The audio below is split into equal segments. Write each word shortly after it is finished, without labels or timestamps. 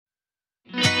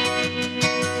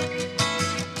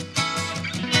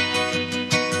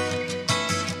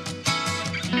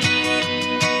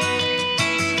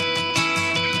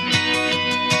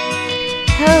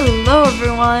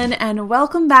everyone, and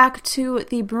welcome back to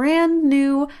the brand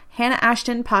new Hannah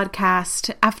Ashton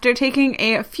podcast. After taking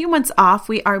a few months off,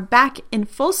 we are back in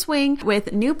full swing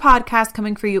with new podcasts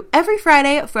coming for you every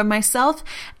Friday from myself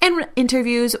and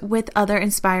interviews with other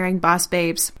inspiring boss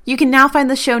babes. You can now find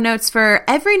the show notes for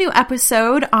every new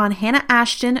episode on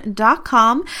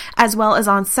hannahashton.com as well as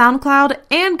on SoundCloud.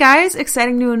 And guys,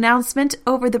 exciting new announcement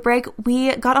over the break,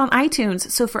 we got on iTunes.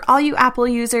 So for all you Apple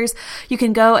users, you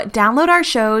can go download our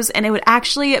shows, and it would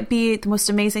actually be the most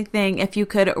amazing thing if you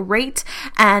could rate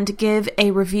and give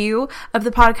a review of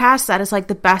the podcast. That is like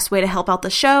the best way to help out the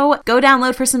show. Go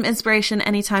download for some inspiration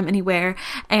anytime, anywhere.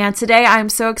 And today I'm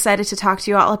so excited to talk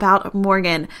to you all about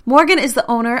Morgan. Morgan is the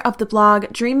owner of the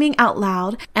blog Dreaming Out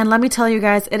Loud. And let me tell you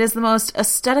guys, it is the most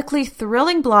aesthetically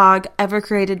thrilling blog ever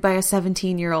created by a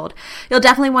 17-year-old. You'll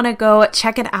definitely want to go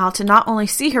check it out and not only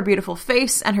see her beautiful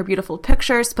face and her beautiful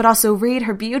pictures, but also read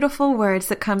her beautiful words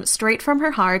that come straight from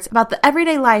her heart about the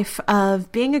everyday life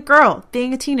of being a girl,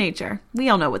 being a teenager. We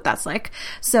all know what that's like.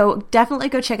 So definitely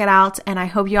go check it out, and I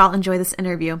hope you all enjoy this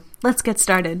interview. Let's get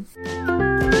started.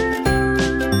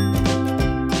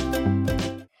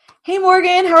 Hey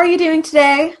Morgan, how are you doing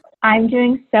today? I'm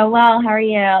doing so well. How are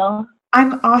you?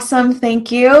 I'm awesome,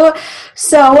 thank you.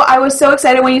 So I was so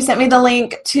excited when you sent me the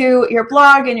link to your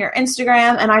blog and your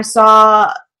Instagram, and I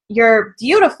saw your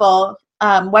beautiful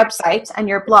website and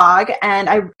your blog, and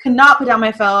I could not put down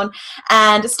my phone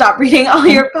and stop reading all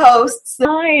your posts.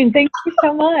 Fine, thank you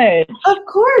so much. Of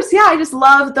course, yeah, I just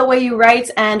love the way you write,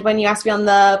 and when you asked me on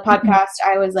the podcast,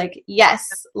 I was like,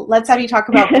 yes, let's have you talk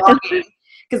about blogging,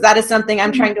 because that is something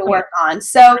I'm trying to work on.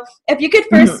 So if you could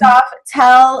first off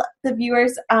tell the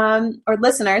viewers or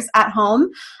listeners at home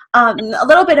a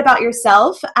little bit about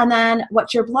yourself, and then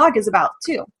what your blog is about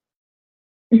too.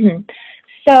 Mm-hmm.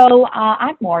 So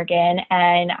I'm Morgan,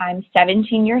 and I'm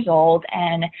 17 years old,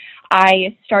 and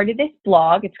I started this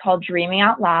blog. It's called Dreaming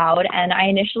Out Loud, and I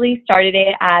initially started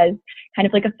it as kind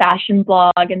of like a fashion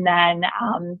blog, and then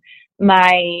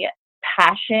my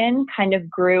passion kind of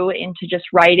grew into just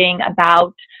writing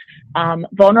about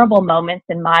vulnerable moments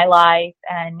in my life,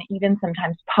 and even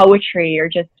sometimes poetry or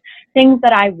just things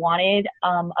that I wanted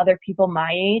other people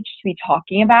my age to be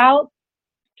talking about,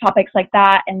 topics like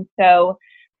that. And so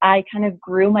I kind of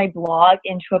grew my blog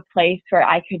into a place where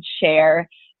I could share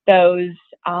those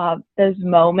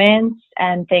moments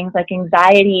and things like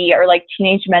anxiety or like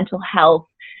teenage mental health,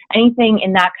 anything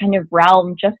in that kind of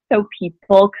realm, just so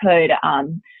people could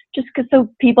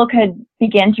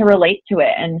begin to relate to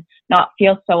it and not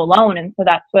feel so alone. And so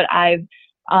that's what I've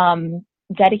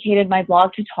dedicated my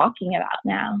blog to talking about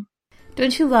now.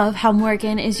 Don't you love how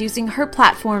Morgan is using her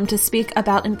platform to speak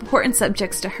about important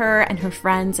subjects to her and her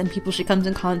friends and people she comes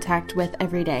in contact with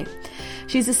every day?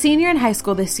 She's a senior in high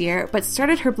school this year, but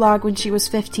started her blog when she was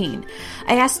 15.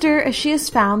 I asked her if she has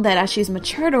found that as she's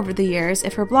matured over the years,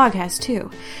 if her blog has too.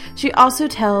 She also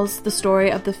tells the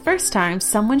story of the first time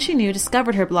someone she knew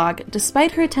discovered her blog,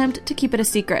 despite her attempt to keep it a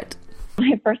secret.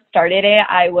 When I first started it,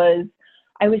 I was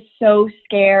so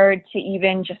scared to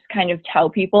even just kind of tell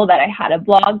people that I had a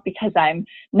blog, because I'm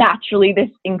naturally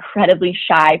this incredibly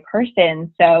shy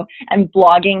person. So, and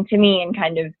blogging to me and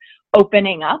kind of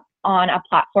opening up on a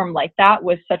platform like that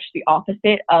was such the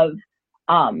opposite of,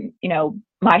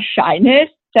 my shyness.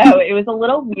 So it was a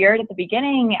little weird at the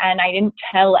beginning, and I didn't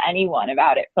tell anyone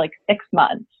about it for like 6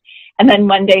 months. And then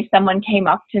one day someone came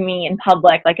up to me in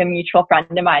public, like a mutual friend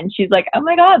of mine. She's like, "Oh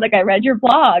my God, like I read your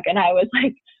blog." And I was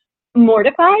like,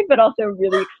 mortified, but also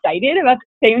really excited about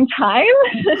the same time.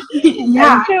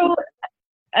 Yeah.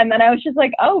 And then I was just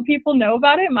like, oh, people know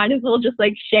about it. Might as well just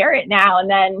like share it now. And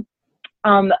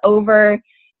then over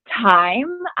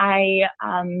time, I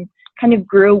kind of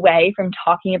grew away from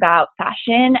talking about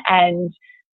fashion and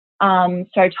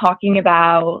started talking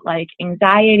about like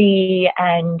anxiety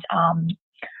and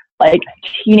like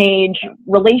teenage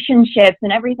relationships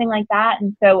and everything like that.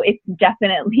 And so it's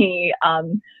definitely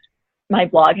my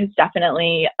blog has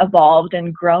definitely evolved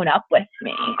and grown up with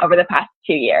me over the past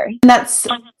 2 years. And that's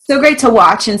so great to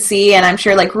watch and see, and I'm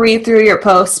sure like read through your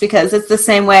posts, because it's the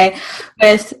same way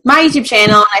with my YouTube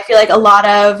channel. And I feel like a lot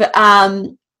of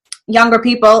younger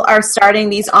people are starting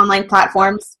these online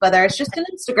platforms, whether it's just an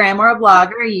Instagram or a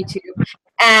blog or a YouTube.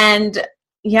 And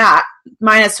yeah,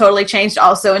 mine has totally changed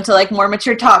also into like more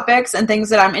mature topics and things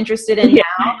that I'm interested in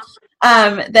now.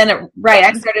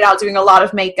 I started out doing a lot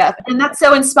of makeup, and that's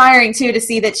so inspiring too, to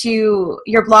see that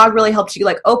your blog really helped you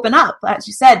like open up, as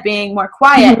you said, being more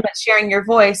quiet, but sharing your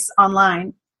voice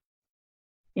online.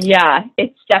 Yeah,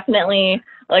 it's definitely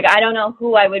like, I don't know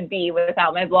who I would be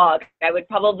without my blog. I would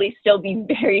probably still be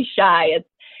very shy.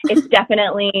 It's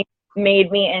definitely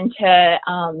made me into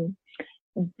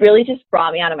really just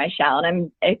brought me out of my shell, and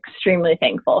I'm extremely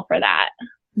thankful for that.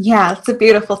 Yeah, it's a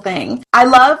beautiful thing. I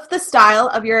love the style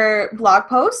of your blog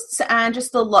posts and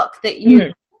just the look that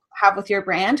you have with your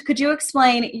brand. Could you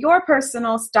explain your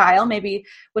personal style, maybe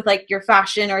with like your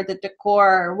fashion or the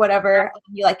decor or whatever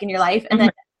you like in your life, and then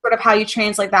sort of how you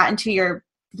translate that into your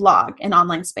blog and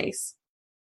online space?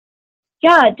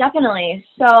 Yeah, definitely.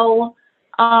 So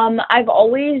I've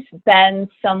always been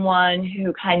someone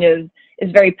who kind of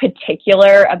is very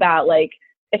particular about like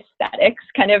aesthetics,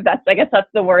 kind of. I guess that's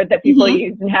the word that people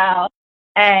use now.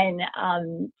 And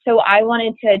so I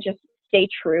wanted to just stay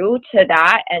true to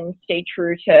that and stay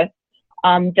true to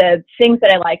the things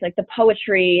that I like the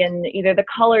poetry and either the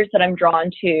colors that I'm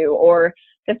drawn to or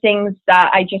the things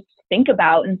that I just think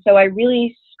about. And so I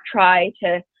really try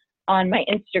to, on my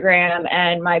Instagram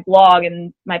and my blog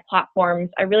and my platforms,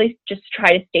 I really just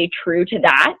try to stay true to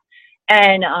that.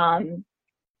 And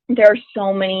there are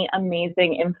so many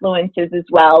amazing influences as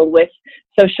well with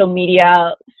social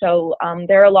media. So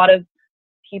there are a lot of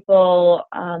people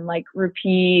like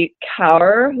Rupi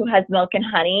Kaur, who has Milk and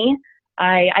Honey.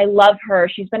 I love her.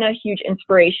 She's been a huge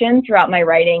inspiration throughout my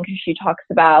writing because she talks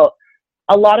about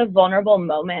a lot of vulnerable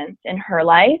moments in her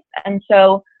life. And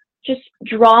so just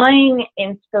drawing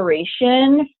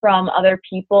inspiration from other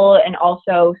people and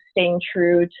also staying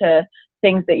true to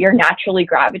things that you're naturally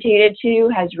gravitated to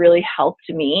has really helped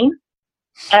me.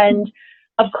 And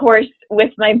of course,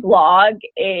 with my blog,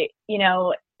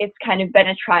 it's kind of been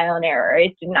a trial and error.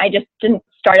 I just didn't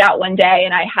start out one day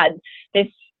and I had this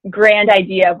grand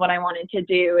idea of what I wanted to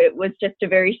do. It was just a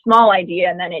very small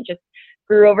idea, and then it just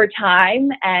grew over time,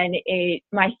 and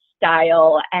my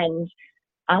style and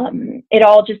it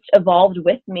all just evolved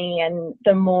with me. And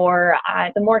the more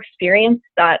experience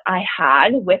that I had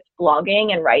with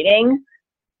blogging and writing,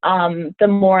 the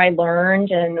more I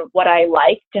learned and what I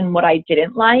liked and what I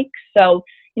didn't like. So,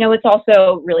 it's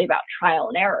also really about trial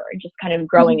and error and just kind of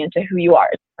growing into who you are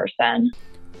as a person.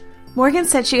 Morgan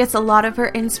said she gets a lot of her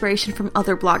inspiration from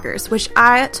other bloggers, which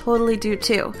I totally do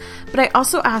too. But I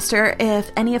also asked her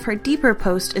if any of her deeper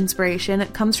post inspiration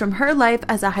comes from her life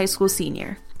as a high school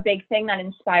senior. A big thing that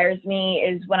inspires me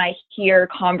is when I hear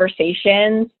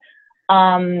conversations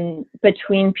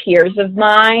between peers of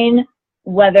mine,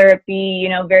 whether it be,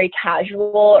 very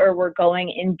casual or we're going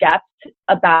in depth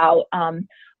about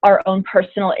our own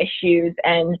personal issues.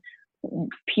 And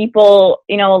people,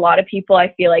 a lot of people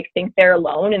I feel like think they're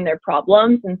alone in their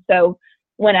problems. And so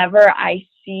whenever I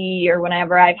see or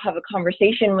whenever I have a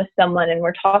conversation with someone and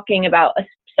we're talking about a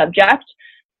subject,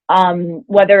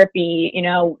 whether it be,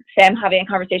 say I'm having a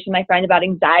conversation with my friend about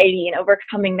anxiety and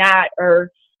overcoming that, or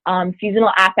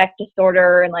seasonal affect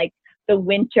disorder and like the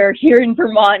winter here in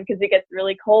Vermont because it gets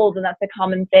really cold and that's a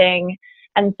common thing.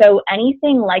 And so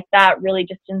anything like that really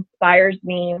just inspires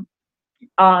me.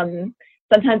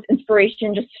 Sometimes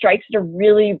inspiration just strikes at a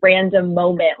really random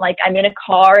moment. Like I'm in a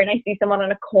car and I see someone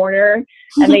on a corner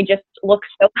and they just look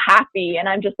so happy. And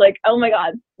I'm just like, oh my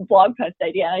God, blog post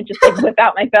idea. And I just like whip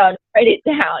out my phone, write it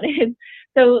down. And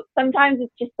so sometimes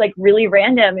it's just like really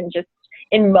random and just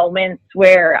in moments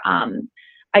where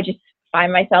I just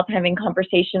find myself having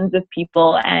conversations with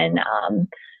people and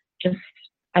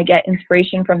I get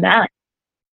inspiration from that.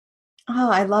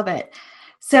 Oh, I love it.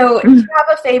 So do you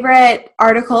have a favorite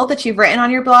article that you've written on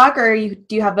your blog, or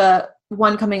do you have a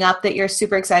one coming up that you're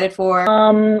super excited for?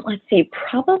 Let's see,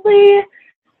 probably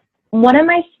one of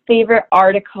my favorite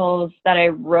articles that I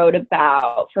wrote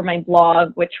about for my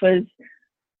blog, which was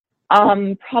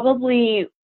probably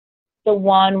the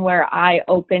one where I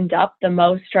opened up the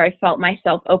most, or I felt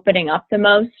myself opening up the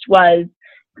most, was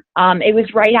it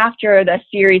was right after the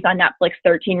series on Netflix,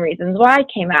 13 Reasons Why,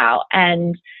 came out,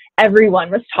 and everyone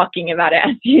was talking about it,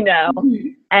 as you know.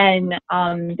 And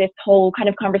this whole kind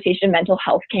of conversation, mental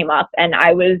health, came up, and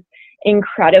I was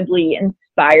incredibly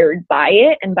inspired by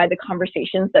it and by the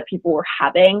conversations that people were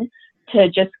having to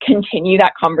just continue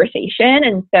that conversation.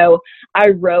 And so I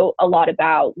wrote a lot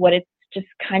about what it's just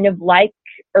kind of like,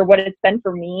 or what it's been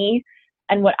for me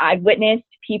and what I've witnessed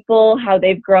people, how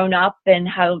they've grown up and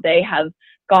how they have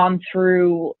gone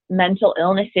through mental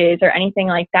illnesses or anything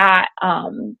like that.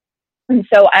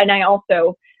 And I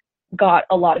also got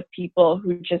a lot of people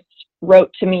who just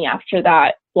wrote to me after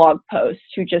that blog post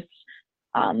who just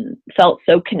felt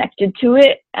so connected to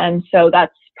it. And so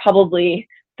that's probably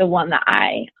the one that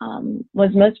I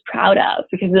was most proud of,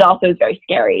 because it also is very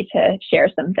scary to share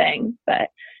some things, but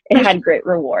it had great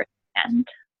reward. And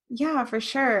Yeah, for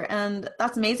sure. And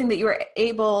that's amazing that you were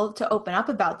able to open up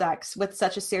about that with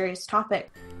such a serious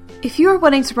topic. If you are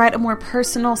wanting to write a more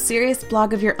personal, serious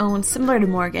blog of your own similar to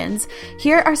Morgan's,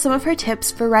 here are some of her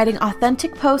tips for writing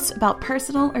authentic posts about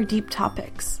personal or deep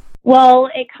topics. Well,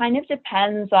 it kind of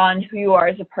depends on who you are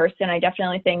as a person. I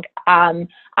definitely think I'm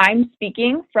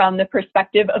speaking from the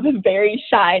perspective of a very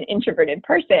shy and introverted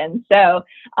person. So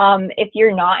if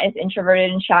you're not as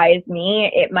introverted and shy as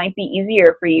me, it might be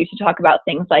easier for you to talk about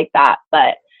things like that.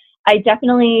 But I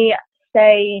definitely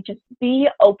say just be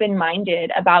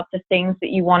open-minded about the things that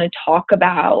you want to talk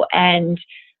about, and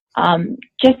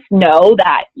just know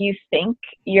that you think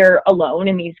you're alone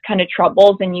in these kind of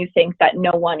troubles, and you think that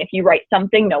no one, if you write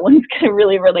something, no one's going to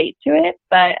really relate to it,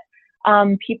 but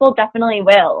people definitely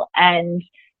will. And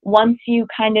once you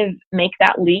kind of make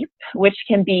that leap, which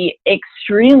can be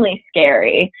extremely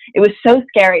scary, it was so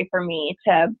scary for me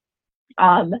to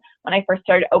when I first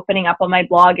started opening up on my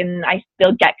blog, and I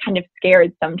still get kind of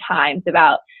scared sometimes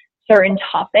about certain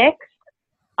topics.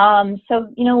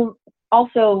 So,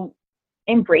 also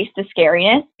embrace the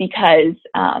scariness, because,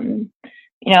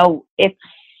 it's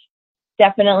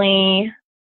definitely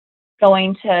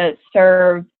going to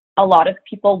serve a lot of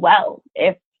people well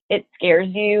if it scares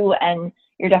you, and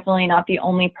you're definitely not the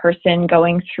only person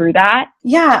going through that.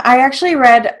 Yeah, I actually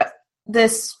read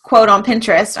this quote on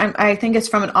Pinterest. I think it's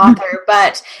from an author,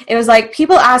 but it was like,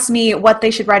 people ask me what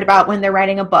they should write about when they're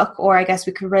writing a book, or I guess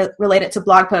we could relate it to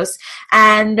blog posts.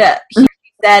 And he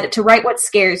said to write what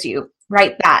scares you.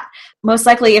 Write that. Most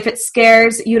likely, if it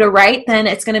scares you to write, then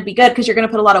it's going to be good, because you're going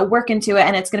to put a lot of work into it,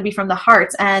 and it's going to be from the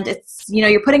heart. And it's,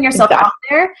 you're putting yourself out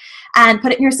there, and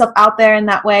putting yourself out there in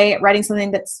that way, writing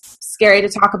something that's scary to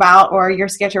talk about, or you're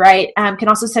scared to write, can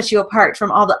also set you apart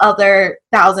from all the other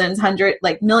thousands, hundreds,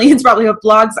 like millions probably of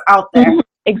blogs out there.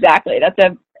 Exactly.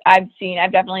 I've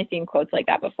definitely seen quotes like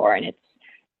that before, and it's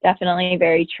definitely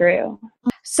very true.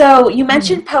 So you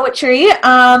mentioned poetry,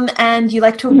 and you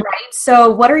like to write. So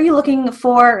what are you looking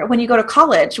for when you go to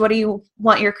college? What do you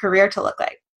want your career to look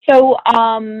like? So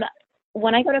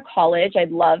when I go to college,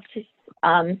 I'd love to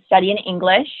study in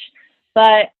English,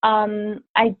 but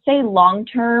I'd say long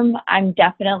term, I'm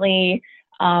definitely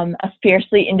a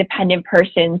fiercely independent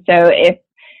person. So if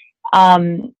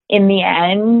in the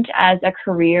end, as a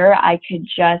career, I could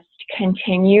just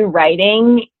continue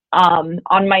writing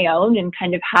on my own and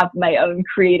kind of have my own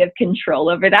creative control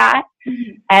over that,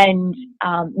 and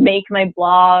make my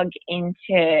blog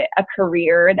into a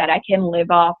career that I can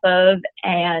live off of,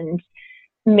 and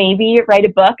maybe write a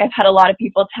book. I've had a lot of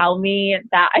people tell me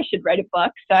that I should write a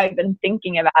book, so I've been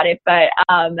thinking about it. But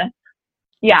I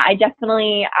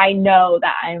know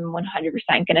that I'm 100%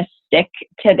 going to stick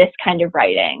to this kind of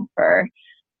writing for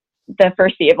the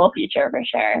foreseeable future, for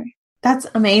sure. That's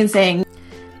amazing.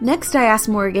 Next, I asked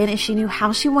Morgan if she knew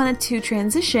how she wanted to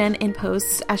transition in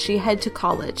posts as she head to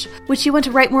college. Would she want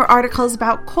to write more articles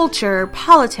about culture,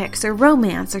 politics, or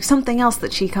romance, or something else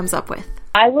that she comes up with?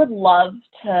 I would love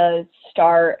to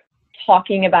start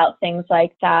talking about things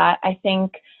like that. I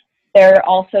think there are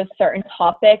also certain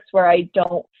topics where I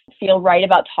don't feel right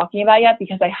about talking about yet,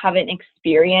 because I haven't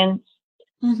experienced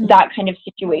that kind of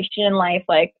situation in life.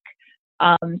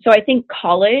 So I think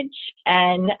college,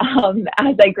 and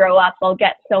as I grow up, I'll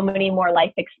get so many more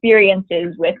life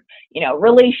experiences with,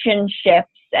 relationships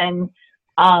and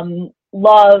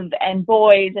love and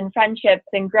boys and friendships,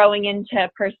 and growing into a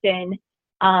person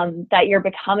that you're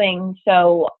becoming.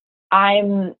 So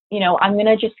I'm going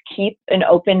to just keep an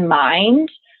open mind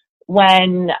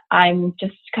when I'm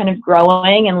just kind of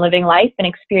growing and living life and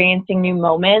experiencing new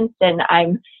moments. And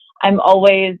I'm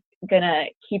always going to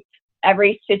keep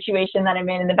every situation that I'm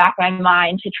in the back of my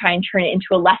mind to try and turn it into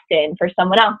a lesson for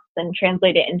someone else and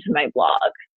translate it into my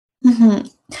blog. Mm-hmm.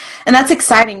 And that's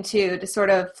exciting too, to sort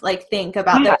of think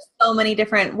about there's so many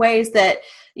different ways that,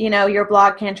 your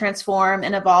blog can transform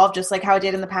and evolve, just like how it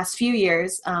did in the past few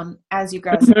years as you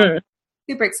grow. So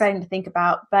super exciting to think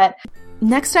about. But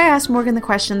next, I asked Morgan the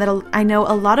question that I know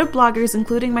a lot of bloggers,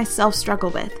 including myself, struggle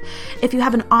with. If you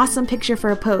have an awesome picture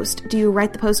for a post, do you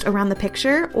write the post around the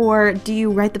picture, or do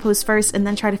you write the post first and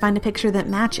then try to find a picture that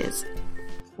matches?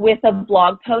 With a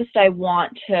blog post, I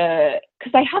want to,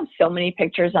 because I have so many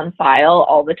pictures on file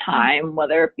all the time,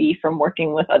 whether it be from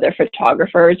working with other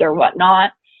photographers or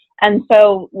whatnot. And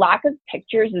so lack of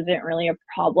pictures isn't really a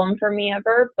problem for me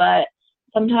ever, but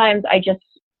sometimes I just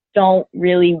don't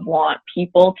really want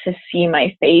people to see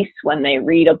my face when they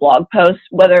read a blog post,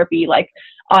 whether it be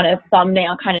on a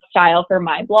thumbnail kind of style for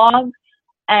my blog.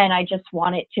 And I just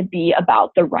want it to be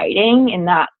about the writing in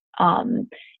that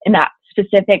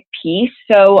specific piece.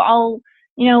 So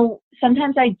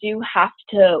sometimes I do have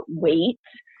to wait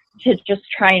to just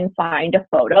try and find a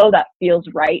photo that feels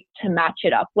right to match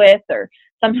it up with. Or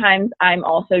sometimes I'm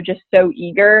also just so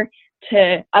eager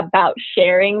about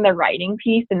sharing the writing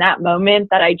piece in that moment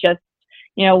that I just,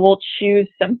 will choose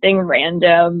something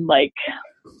random, like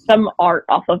some art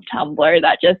off of Tumblr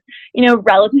that just,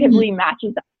 relatively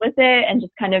matches up with it and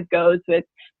just kind of goes with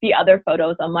the other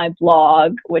photos on my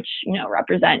blog, which,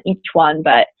 represent each one.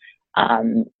 But,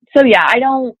 so yeah,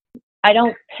 I'm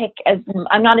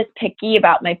not as picky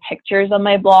about my pictures on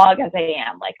my blog as I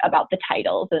am like about the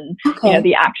titles and,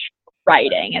 the actual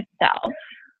writing itself.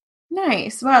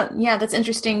 Nice. Well, yeah, that's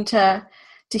interesting to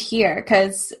hear,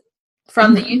 because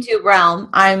from the YouTube realm,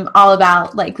 I'm all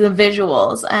about like the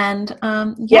visuals, and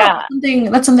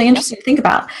that's something interesting to think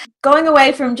about. Going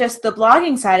away from just the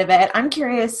blogging side of it, I'm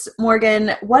curious,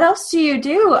 Morgan, what else do you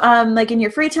do like in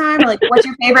your free time? Like, what's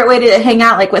your favorite way to hang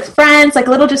out, like with friends? Like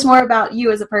a little just more about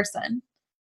you as a person.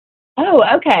 Oh,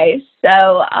 okay.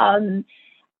 So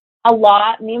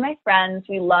me and my friends,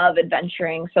 we love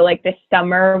adventuring. So like this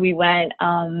summer I went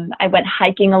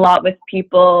hiking a lot with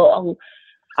people.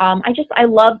 I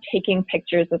love taking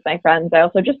pictures with my friends. I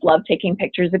also just love taking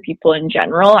pictures of people in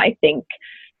general. I think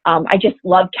I just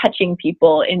love catching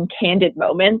people in candid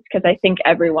moments, because I think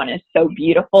everyone is so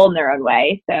beautiful in their own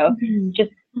way. So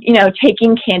just,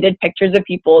 taking candid pictures of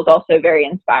people is also very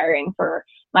inspiring for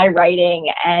my writing.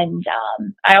 And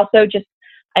I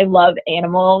love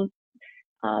animals.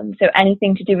 So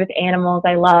anything to do with animals,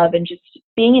 I love, and just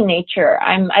being in nature.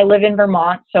 I live in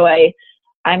Vermont, so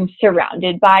I'm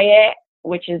surrounded by it,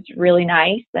 which is really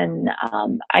nice. And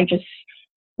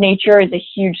nature is a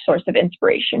huge source of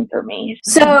inspiration for me.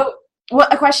 So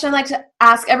a question I like to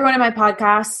ask everyone in my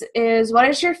podcast is, what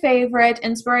is your favorite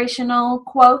inspirational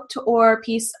quote or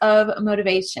piece of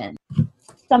motivation?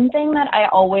 Something that I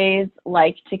always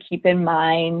like to keep in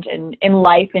mind, and in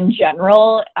life in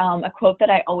general, a quote that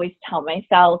I always tell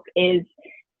myself is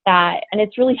that, and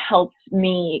it's really helped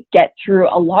me get through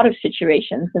a lot of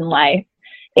situations in life,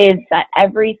 is that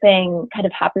everything kind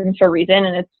of happens for a reason.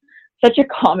 And it's such a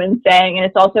common saying, and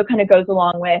it also kind of goes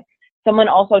along with, someone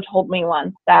also told me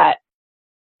once that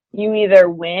you either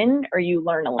win or you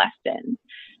learn a lesson.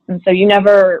 And so you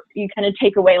kind of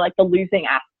take away like the losing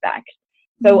aspect.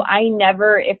 So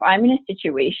if I'm in a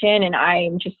situation and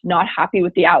I'm just not happy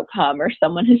with the outcome, or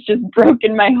someone has just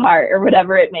broken my heart or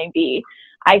whatever it may be,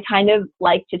 I kind of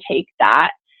like to take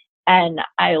that, and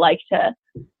I like to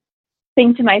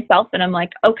think to myself, and I'm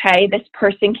like, okay, this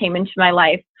person came into my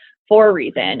life for a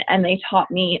reason, and they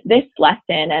taught me this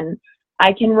lesson, and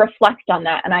I can reflect on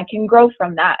that, and I can grow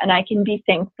from that, and I can be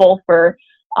thankful for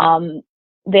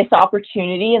this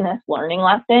opportunity and this learning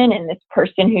lesson, and this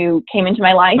person who came into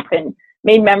my life and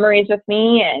made memories with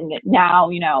me. And now,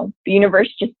 the universe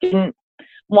just didn't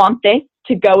want this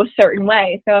to go a certain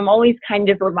way. So I'm always kind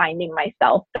of reminding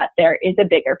myself that there is a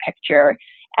bigger picture.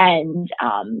 And,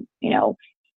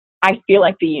 I feel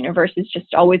like the universe is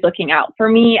just always looking out for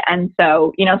me. And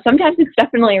so, sometimes it's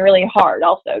definitely really hard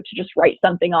also to just write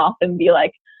something off and be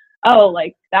like, oh,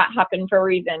 like that happened for a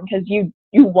reason, because you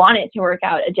want it to work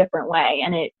out a different way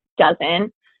and it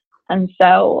doesn't. And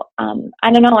so,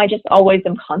 I don't know, I just always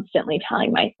am constantly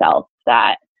telling myself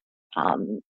that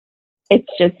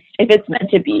it's just, if it's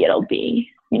meant to be, it'll be,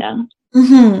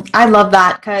 I love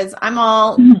that, because I'm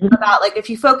all about, like, if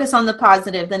you focus on the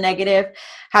positive, the negative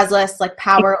has less like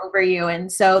power over you.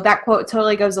 And so that quote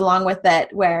totally goes along with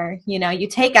it, where, you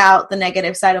take out the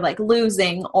negative side of like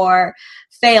losing or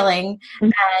failing,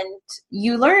 and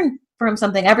you learn from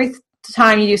something every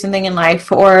time you do something in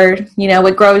life, or,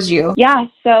 it grows you. Yeah.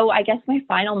 So I guess my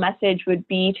final message would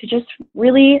be to just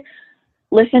really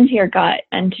listen to your gut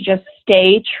and to just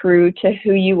stay true to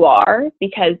who you are,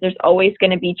 because there's always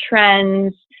going to be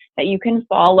trends that you can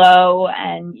follow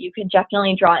and you can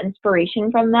definitely draw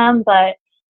inspiration from them. But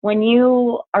when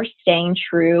you are staying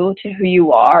true to who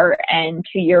you are and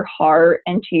to your heart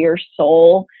and to your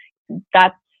soul,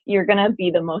 you're going to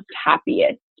be the most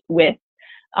happiest with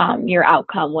your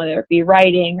outcome, whether it be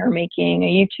writing or making a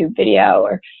YouTube video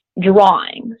or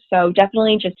drawing. So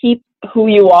definitely just keep who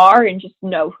you are and just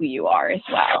know who you are as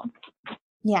well.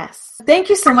 Yes. Thank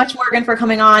you so much, Morgan, for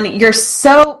coming on. You're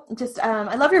so just,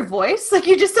 I love your voice. Like,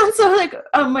 you just sound so like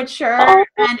mature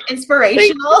and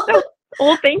inspirational.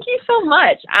 Thank you so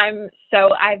much.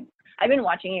 I've been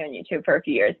watching you on YouTube for a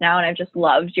few years now, and I've just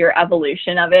loved your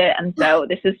evolution of it. And so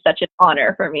this is such an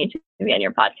honor for me to be on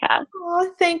your podcast.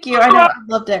 Oh, thank you. I know, I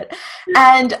loved it.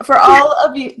 And for all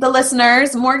of you, the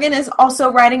listeners, Morgan is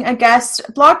also writing a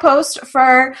guest blog post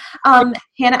for Hannah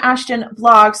Ashton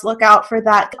Blogs. Look out for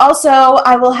that. Also,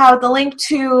 I will have the link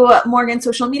to Morgan's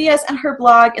social medias and her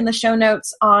blog in the show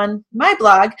notes on my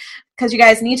blog, because you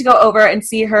guys need to go over and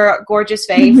see her gorgeous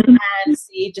face and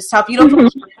see just how beautiful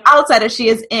outside as she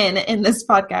is in this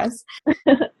podcast.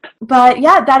 But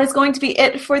yeah, that is going to be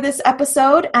it for this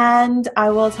episode, and I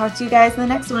will talk to you guys in the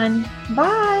next one.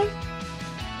 Bye!